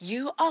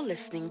You are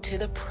listening to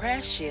the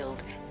Prayer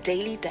Shield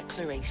Daily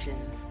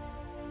Declarations.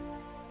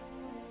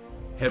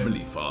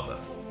 Heavenly Father,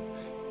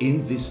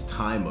 in this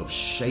time of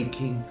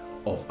shaking,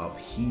 of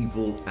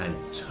upheaval and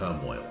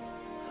turmoil,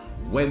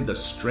 when the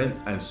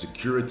strength and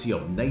security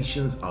of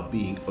nations are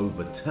being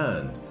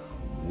overturned,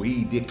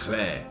 we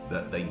declare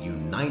that the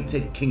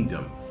United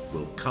Kingdom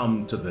will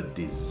come to the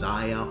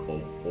desire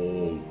of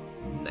all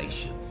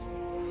nations.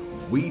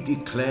 We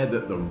declare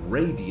that the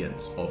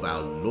radiance of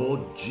our Lord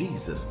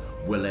Jesus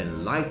will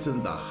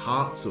enlighten the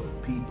hearts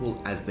of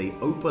people as they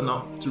open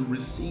up to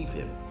receive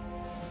Him.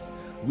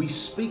 We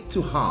speak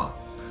to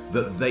hearts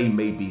that they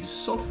may be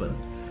softened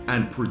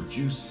and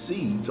produce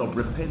seeds of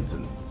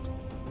repentance.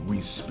 We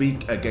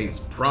speak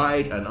against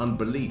pride and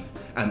unbelief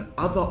and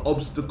other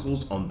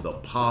obstacles on the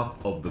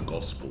path of the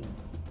gospel.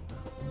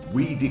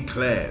 We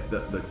declare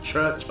that the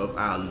church of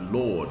our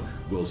Lord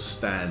will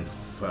stand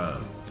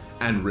firm,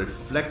 and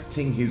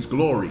reflecting His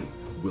glory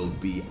will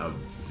be a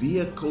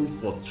vehicle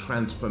for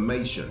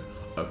transformation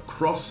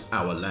across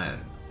our land.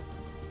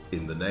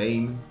 In the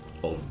name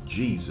of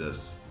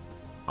Jesus,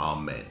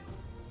 Amen.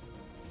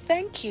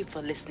 Thank you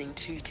for listening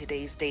to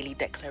today's Daily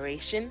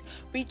Declaration.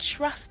 We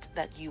trust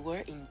that you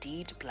were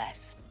indeed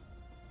blessed.